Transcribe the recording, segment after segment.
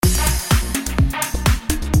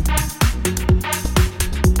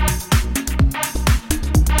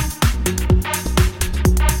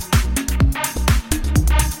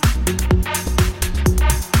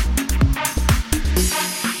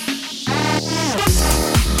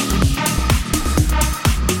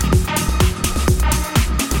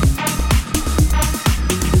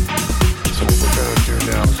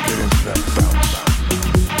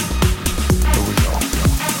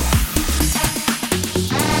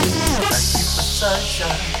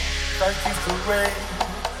sunshine. Thank you for rain.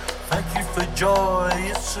 Thank you for joy.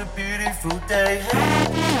 It's a beautiful day.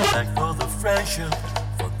 Thank for the friendship,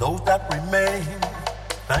 for those that remain.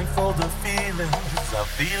 Thank for the feelings, I'm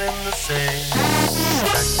feeling the same.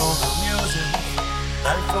 Thank for the music.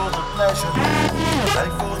 Thank for the pleasure.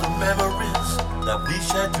 Thank for the memories that we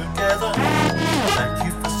shared together. Thank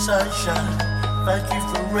you for sunshine. Thank you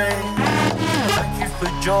for rain. Thank you for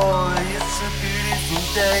joy. It's a beautiful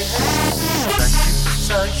day. Thank you for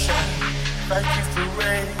sunshine. Thank you for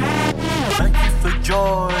rain. Thank you for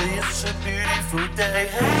joy. It's a beautiful day.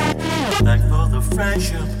 Thank for the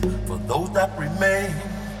friendship, for those that remain.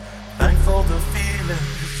 Thank for the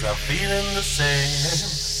feelings, I'm feeling the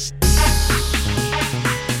same.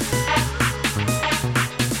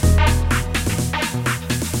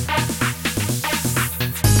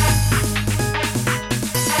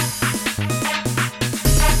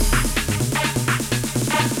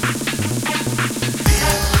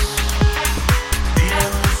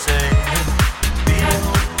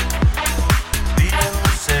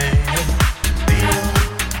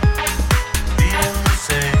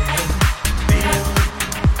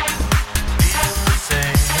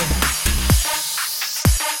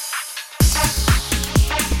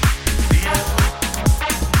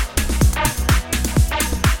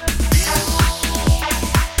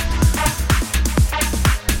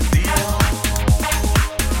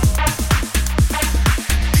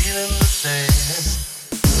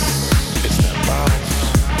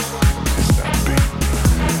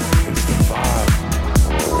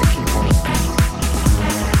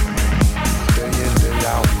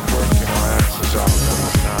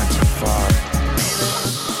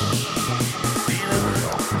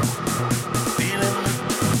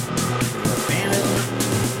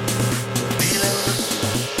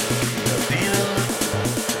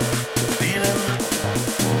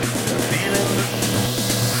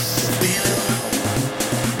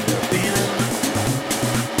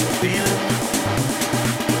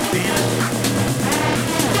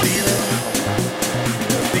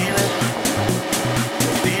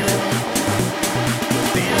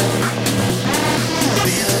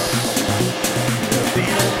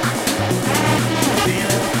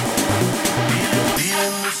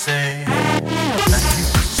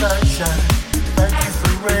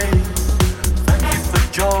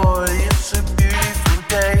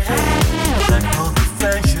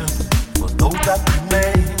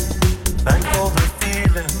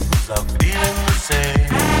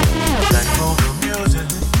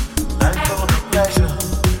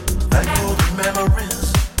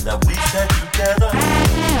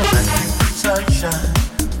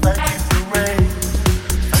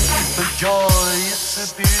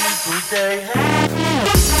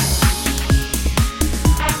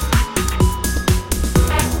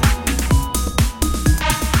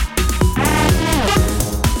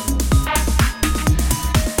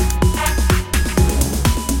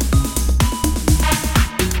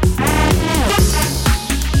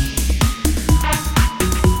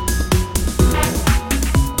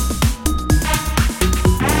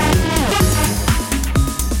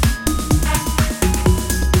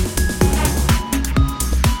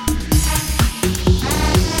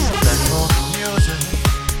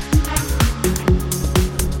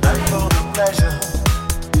 Pleasure.